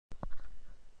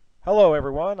Hello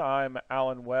everyone, I'm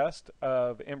Alan West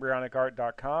of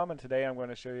embryonic.art.com, and today I'm going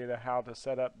to show you how to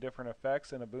set up different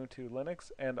effects in Ubuntu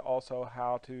Linux and also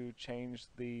how to change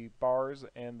the bars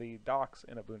and the docks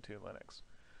in Ubuntu Linux.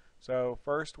 So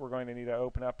first we're going to need to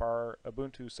open up our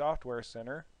Ubuntu Software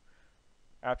Center.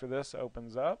 After this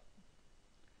opens up,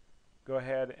 go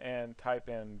ahead and type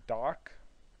in dock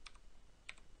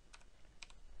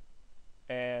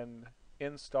and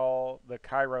install the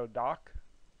Cairo Dock.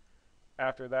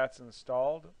 After that's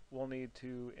installed, we'll need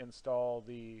to install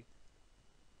the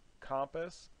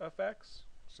compass effects.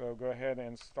 So go ahead and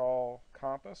install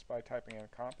compass by typing in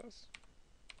compass.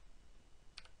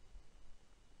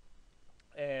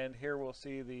 And here we'll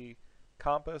see the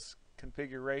compass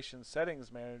configuration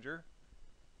settings manager,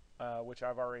 which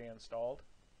I've already installed.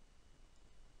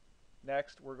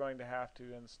 Next, we're going to have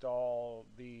to install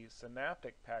the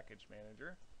Synaptic package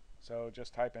manager. So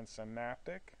just type in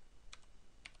Synaptic.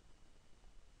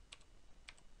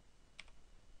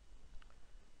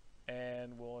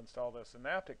 And we'll install the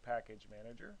Synaptic package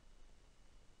manager.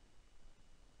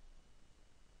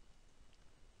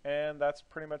 And that's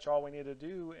pretty much all we need to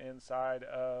do inside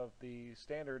of the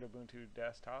standard Ubuntu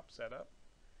desktop setup.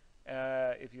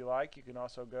 If you like, you can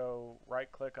also go right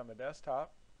click on the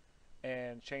desktop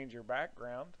and change your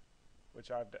background, which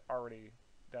I've already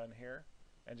done here,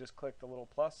 and just click the little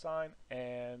plus sign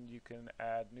and you can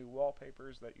add new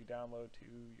wallpapers that you download to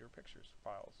your pictures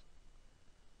files.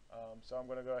 So I'm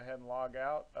going to go ahead and log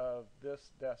out of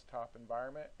this desktop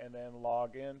environment and then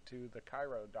log into the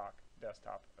Cairo Dock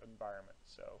desktop environment.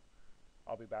 So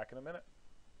I'll be back in a minute.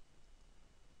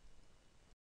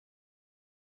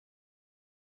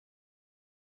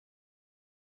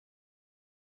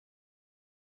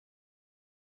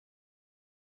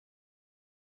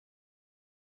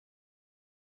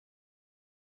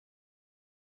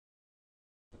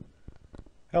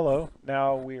 Hello,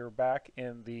 now we are back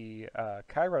in the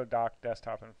Cairo Dock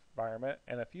desktop environment,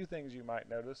 and a few things you might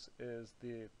notice is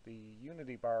the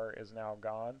Unity bar is now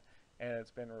gone and it's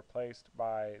been replaced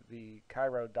by the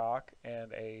Cairo Dock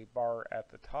and a bar at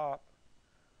the top.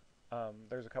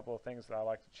 There's a couple of things that I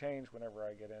like to change whenever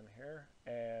I get in here,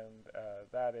 and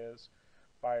that is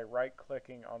by right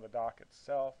clicking on the dock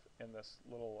itself in this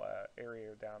little area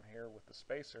down here with the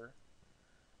spacer,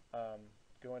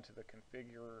 go into the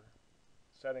configure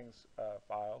settings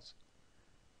files,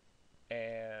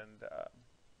 and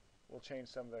we'll change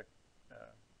some of the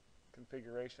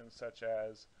configurations, such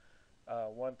as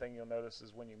one thing you'll notice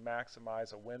is when you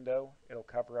maximize a window, it'll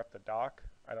cover up the dock.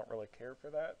 I don't really care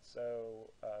for that, so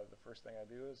the first thing I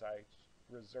do is I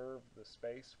reserve the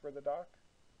space for the dock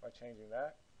by changing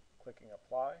that, clicking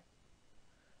apply,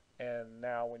 and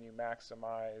now when you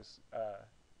maximize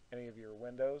any of your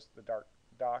windows, the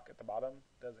dock at the bottom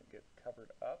doesn't get covered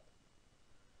up.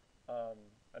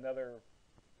 Another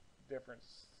different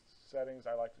settings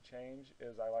I like to change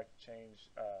is I like to change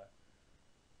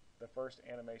the first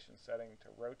animation setting to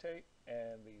rotate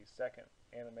and the second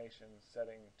animation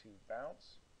setting to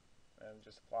bounce, and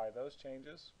just apply those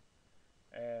changes.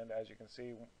 And as you can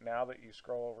see, now that you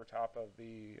scroll over top of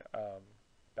the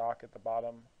dock at the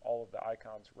bottom, all of the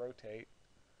icons rotate.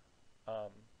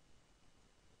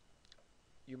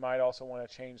 You might also want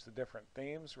to change the different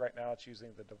themes. Right now it's using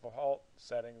the default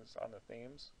settings on the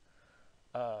themes.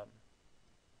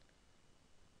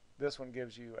 This one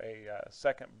gives you a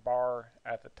second bar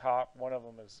at the top. One of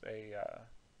them is a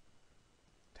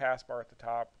taskbar at the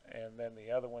top, and then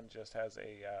the other one just has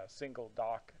a single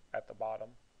dock at the bottom.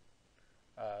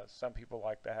 Some people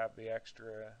like to have the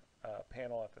extra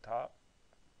panel at the top.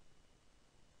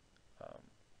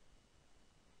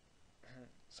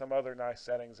 Some other nice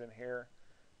settings in here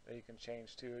that you can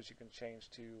change to is you can change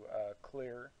to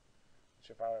clear, which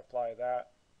if I apply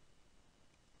that,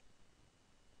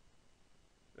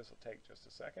 this will take just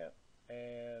a second,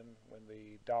 and when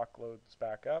the dock loads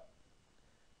back up,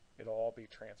 it'll all be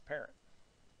transparent.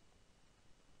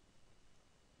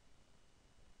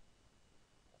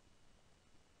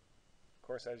 Of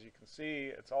course, as you can see,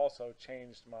 it's also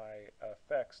changed my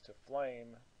effects to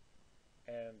flame,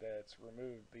 and it's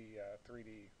removed the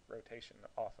 3D rotation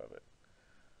off of it.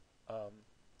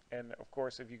 And of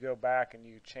course, if you go back and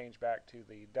you change back to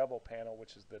the double panel,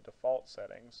 which is the default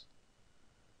settings,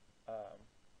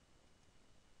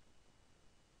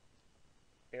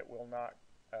 it will not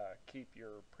keep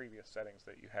your previous settings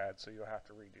that you had, so you'll have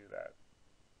to redo that.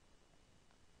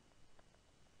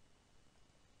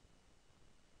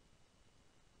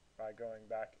 By going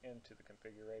back into the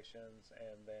configurations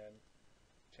and then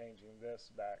changing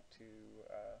this back to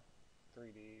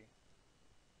 3D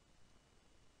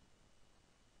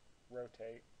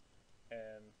rotate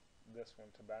and this one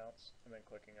to bounce, and then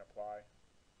clicking apply,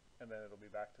 and then it'll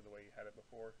be back to the way you had it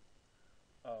before.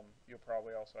 You'll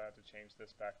probably also have to change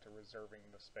this back to reserving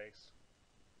the space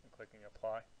and clicking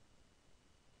apply.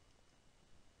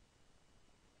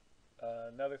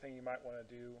 Another thing you might want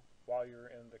to do while you're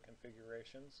in the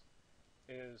configurations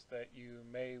is that you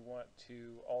may want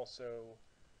to also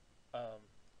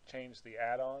change the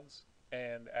add-ons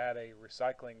and add a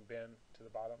recycling bin to the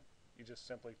bottom. You just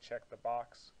simply check the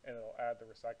box and it'll add the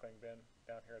recycling bin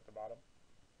down here at the bottom.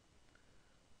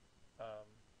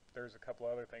 There's a couple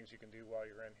other things you can do while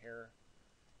you're in here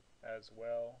as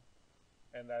well,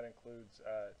 and that includes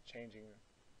changing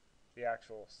the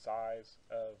actual size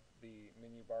of the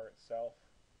menu bar itself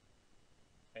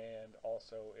and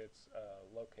also its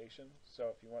location. So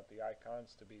if you want the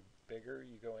icons to be bigger,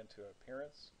 you go into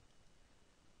Appearance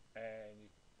and you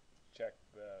check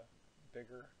the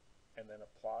bigger and then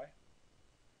apply,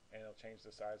 and it'll change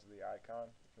the size of the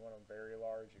icon. If you want them very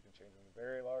large, you can change them to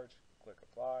very large, click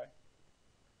apply.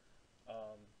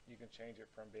 You can change it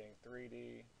from being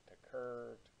 3D to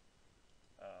curved,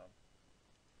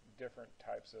 different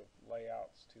types of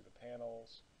layouts to the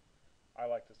panels. I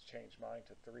like to change mine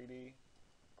to 3D,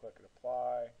 click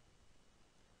apply.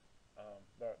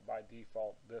 But by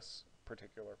default, this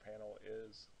particular panel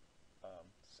is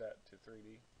set to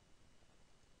 3D.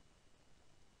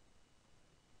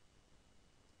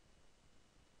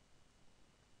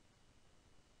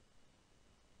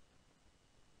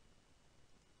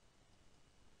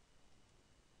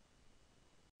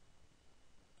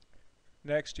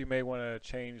 Next, you may want to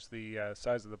change the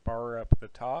size of the bar up at the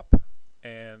top,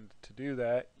 and to do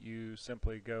that you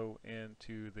simply go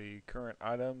into the current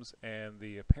items and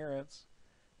the appearance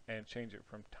and change it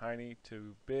from tiny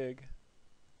to big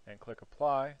and click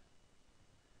apply,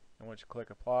 and once you click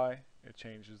apply it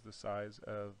changes the size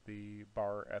of the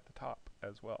bar at the top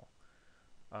as well.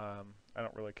 I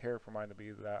don't really care for mine to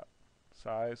be that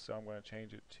size, so I'm going to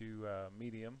change it to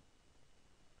medium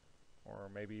or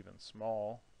maybe even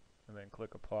small, and then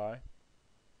click apply.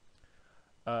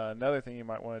 Another thing you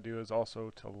might want to do is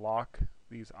also to lock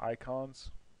these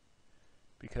icons,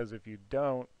 because if you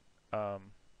don't,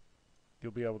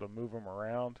 you'll be able to move them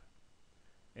around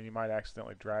and you might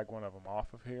accidentally drag one of them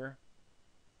off of here.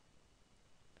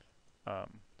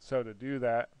 So to do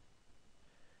that,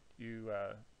 you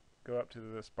go up to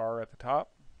this bar at the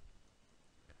top,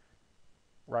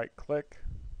 right click,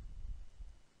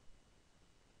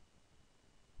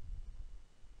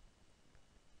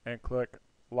 and click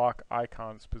Lock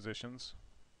Icons Positions,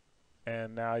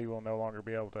 and now you will no longer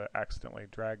be able to accidentally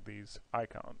drag these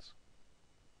icons.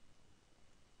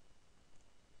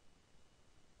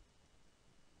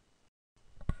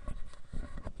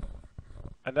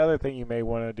 Another thing you may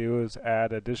want to do is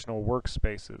add additional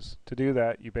workspaces. To do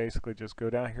that, you basically just go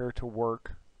down here to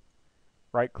Work,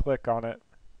 right click on it,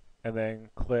 and then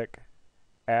click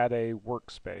Add a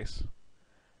Workspace.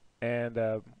 And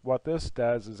what this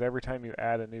does is every time you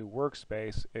add a new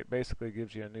workspace, it basically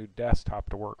gives you a new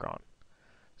desktop to work on.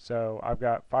 So I've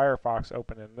got Firefox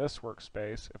open in this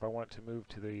workspace. If I want to move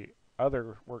to the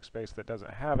other workspace that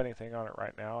doesn't have anything on it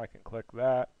right now, I can click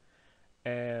that,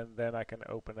 and then I can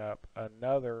open up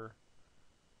another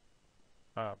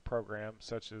program,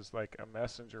 such as like a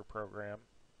messenger program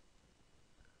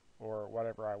or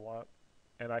whatever I want,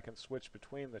 and I can switch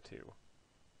between the two.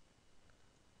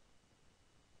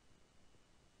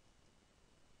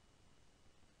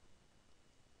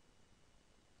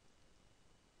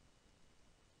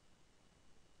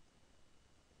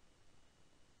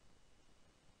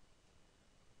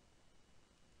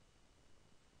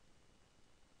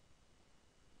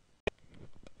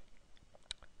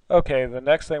 Okay, the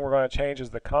next thing we're going to change is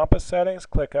the compass settings.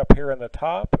 Click up here in the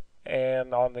top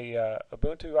and on the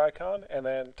Ubuntu icon, and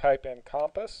then type in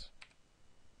compass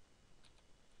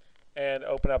and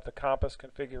open up the compass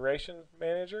configuration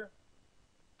manager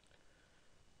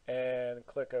and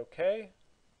click OK.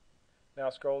 Now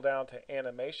scroll down to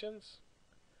animations.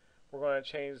 We're going to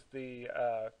change the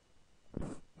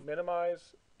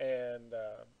minimize and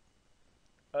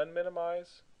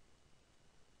unminimize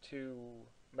to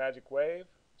magic wave.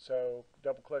 So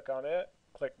double click on it,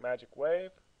 click magic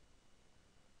wave,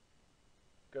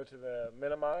 go to the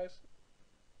minimize,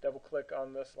 double click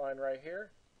on this line right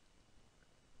here,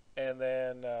 and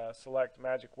then select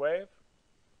magic wave.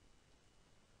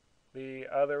 The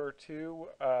other two,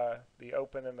 the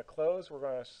open and the close, we're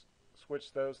going to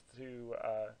switch those to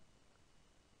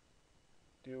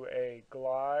do a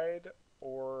glide,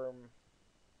 or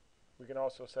we can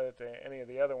also set it to any of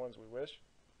the other ones we wish.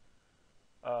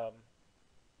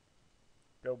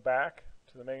 Go back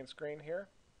to the main screen here,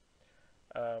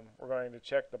 We're going to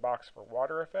check the box for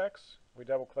water effects. We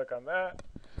double click on that.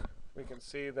 We can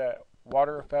see that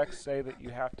water effects say that you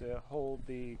have to hold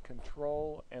the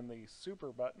control and the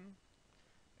super button,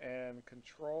 and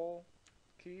control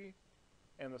key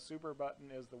and the super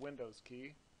button is the Windows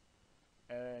key,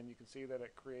 and you can see that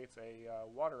it creates a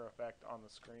water effect on the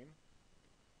screen.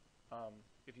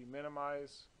 If you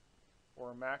minimize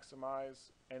or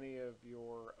maximize any of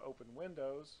your open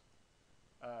windows,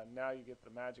 now you get the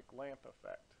magic lamp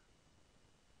effect.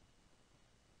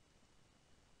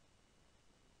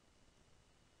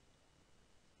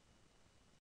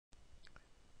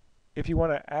 If you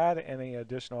want to add any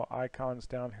additional icons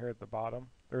down here at the bottom,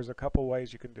 there's a couple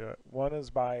ways you can do it. One is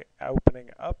by opening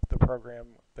up the program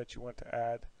that you want to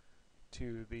add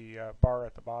to the bar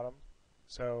at the bottom.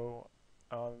 So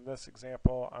on this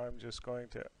example, I'm just going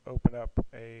to open up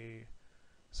a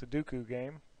Sudoku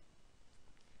game,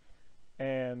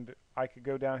 and I could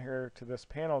go down here to this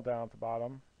panel down at the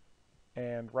bottom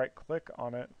and right click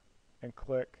on it and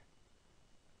click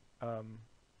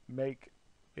make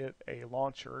it a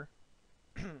launcher.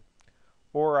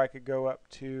 Or I could go up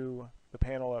to the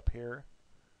panel up here,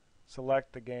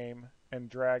 select the game, and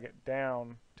drag it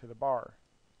down to the bar,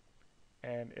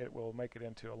 and it will make it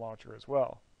into a launcher as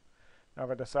well. Now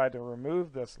if I decide to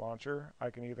remove this launcher, I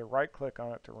can either right click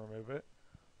on it to remove it,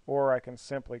 or I can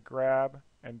simply grab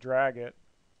and drag it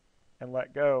and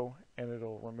let go, and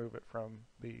it'll remove it from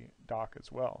the dock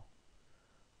as well.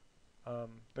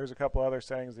 There's a couple other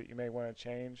settings that you may want to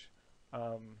change,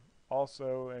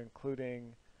 also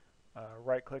including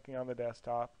right clicking on the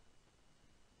desktop,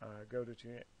 go to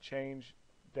change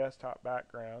desktop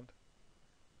background,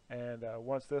 and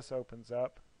once this opens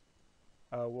up,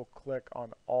 we'll click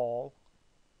on all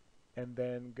and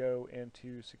then go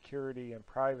into security and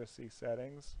privacy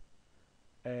settings,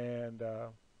 and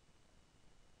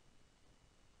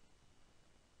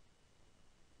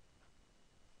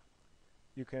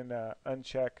you can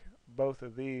uncheck both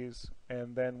of these,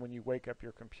 and then when you wake up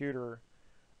your computer,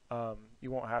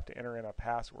 you won't have to enter in a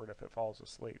password if it falls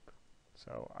asleep.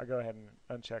 So I go ahead and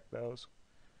uncheck those.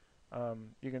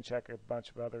 You can check a bunch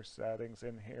of other settings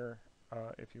in here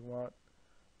if you want.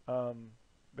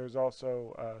 There's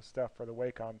also stuff for the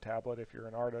Wacom tablet if you're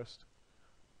an artist.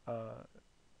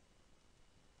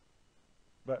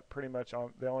 But pretty much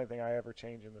the only thing I ever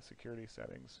change in the security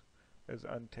settings is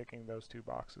unticking those two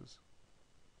boxes.